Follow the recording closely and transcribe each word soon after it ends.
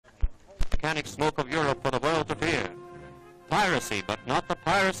volcanic smoke of Europe for the world to fear. Piracy, but not the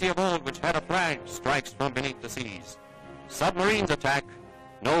piracy of old which had a flag, strikes from beneath the seas. Submarines attack.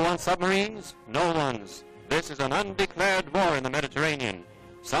 No one's submarines, no one's. This is an undeclared war in the Mediterranean,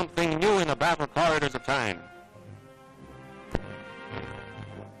 something new in the battle corridors of time.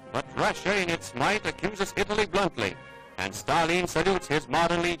 But Russia in its might accuses Italy bluntly, and Stalin salutes his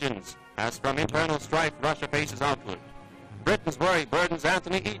modern legions, as from internal strife Russia faces outward. Britain's worry burdens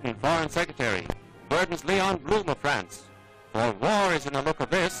Anthony Eden, Foreign Secretary, burdens Leon Blum of France. For war is in the look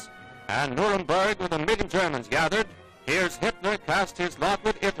of this, and Nuremberg with 1 million Germans gathered, here's Hitler cast his lot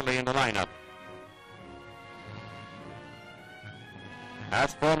with Italy in the lineup.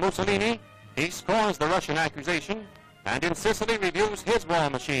 As for Mussolini, he scorns the Russian accusation, and in Sicily reviews his war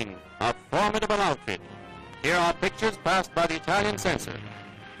machine, a formidable outfit. Here are pictures passed by the Italian censor.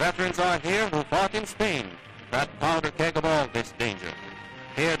 Veterans are here who fought in Spain, that powder keg of all this danger.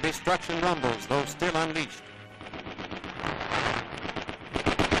 Here destruction rumbles, though still unleashed.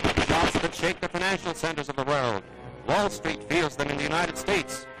 Shots that shake the financial centers of the world. Wall Street feels them in the United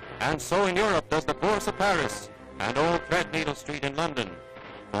States, and so in Europe does the Bourse of Paris and Old Threadneedle Street in London.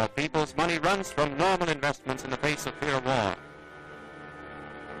 For people's money runs from normal investments in the face of fear of war.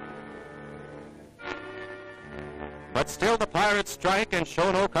 But still the pirates strike and show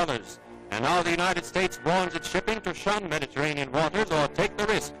no colors, and now the United States warns its shipping to shun Mediterranean waters or take the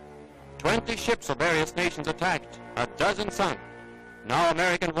risk. 20 ships of various nations attacked, a dozen sunk. Now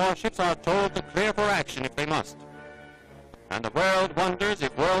American warships are told to clear for action if they must. And the world wonders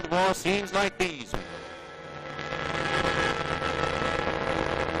if world war scenes like these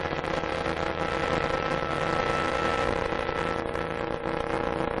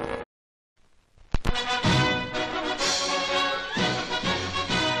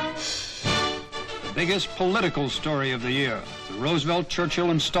biggest political story of the year, the Roosevelt,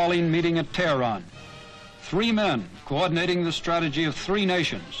 Churchill, and Stalin meeting at Tehran. 3 men coordinating the strategy of 3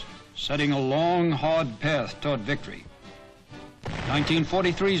 nations, setting a long, hard path toward victory.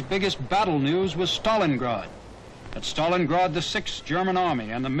 1943's biggest battle news was Stalingrad. At Stalingrad, the 6th German Army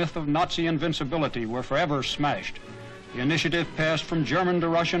and the myth of Nazi invincibility were forever smashed. The initiative passed from German to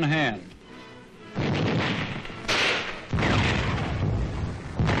Russian hand.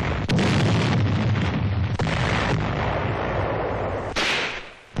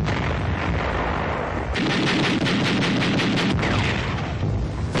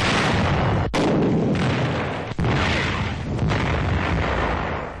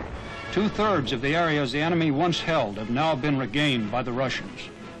 Two-thirds of the areas the enemy once held have now been regained by the Russians.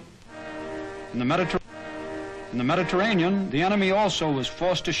 In the Mediterranean, the enemy also was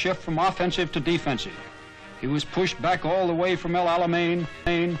forced to shift from offensive to defensive. He was pushed back all the way from El Alamein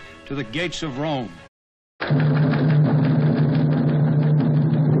to the gates of Rome.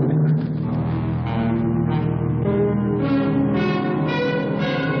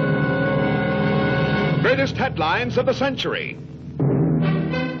 Greatest headlines of the century.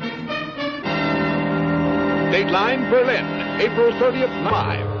 Dateline, Berlin, April 30th,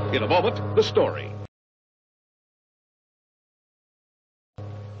 5. In a moment, the story.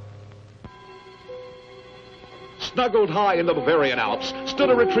 Snuggled high in the Bavarian Alps stood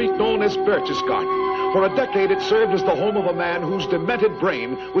a retreat known as Berchtesgaden. For a decade, it served as the home of a man whose demented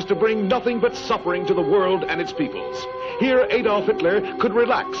brain was to bring nothing but suffering to the world and its peoples. Here, Adolf Hitler could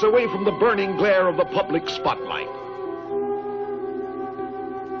relax away from the burning glare of the public spotlight.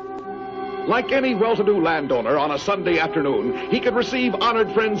 Like any well-to-do landowner on a Sunday afternoon, he could receive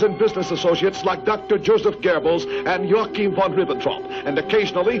honored friends and business associates like Dr. Joseph Goebbels and Joachim von Ribbentrop, and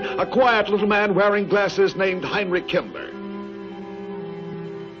occasionally a quiet little man wearing glasses named Heinrich Himmler.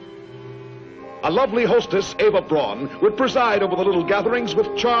 A lovely hostess, Eva Braun, would preside over the little gatherings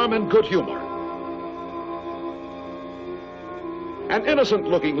with charm and good humor. An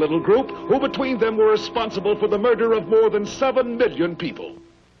innocent-looking little group who between them were responsible for the murder of more than 7 million people.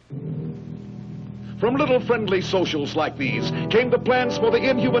 From little friendly socials like these came the plans for the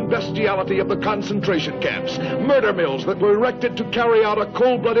inhuman bestiality of the concentration camps, murder mills that were erected to carry out a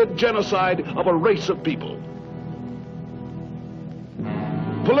cold-blooded genocide of a race of people.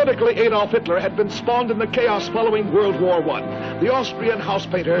 Politically, Adolf Hitler had been spawned in the chaos following World War I. The Austrian house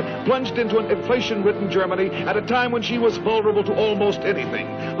painter plunged into an inflation-ridden Germany at a time when she was vulnerable to almost anything.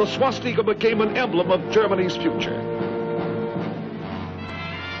 The swastika became an emblem of Germany's future.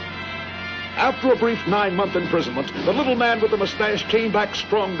 After a brief 9-month imprisonment, the little man with the mustache came back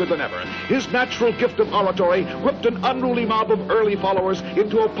stronger than ever. His natural gift of oratory whipped an unruly mob of early followers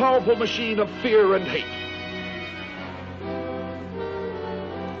into a powerful machine of fear and hate.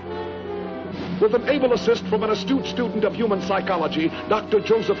 With an able assist from an astute student of human psychology, Dr.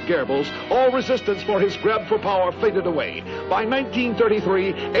 Joseph Goebbels, all resistance for his grab for power faded away. By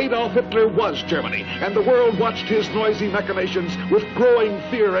 1933, Adolf Hitler was Germany, and the world watched his noisy machinations with growing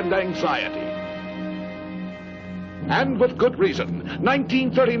fear and anxiety. And with good reason.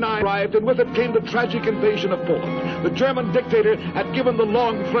 1939 arrived, and with it came the tragic invasion of Poland. The German dictator had given the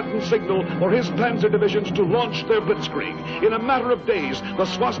long-threatened signal for his panzer divisions to launch their blitzkrieg. In a matter of days, the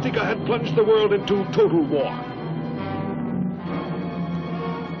swastika had plunged the world into total war.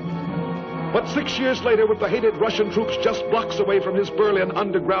 But 6 years later, with the hated Russian troops just blocks away from his Berlin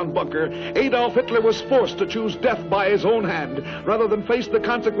underground bunker, Adolf Hitler was forced to choose death by his own hand rather than face the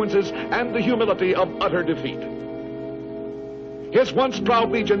consequences and the humility of utter defeat. His once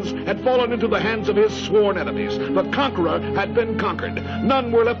proud legions had fallen into the hands of his sworn enemies. The conqueror had been conquered. None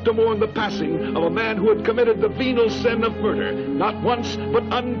were left to mourn the passing of a man who had committed the venal sin of murder, not once, but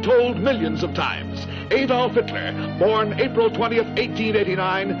untold millions of times. Adolf Hitler, born April 20th,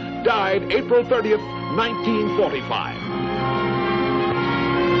 1889, died April 30th, 1945.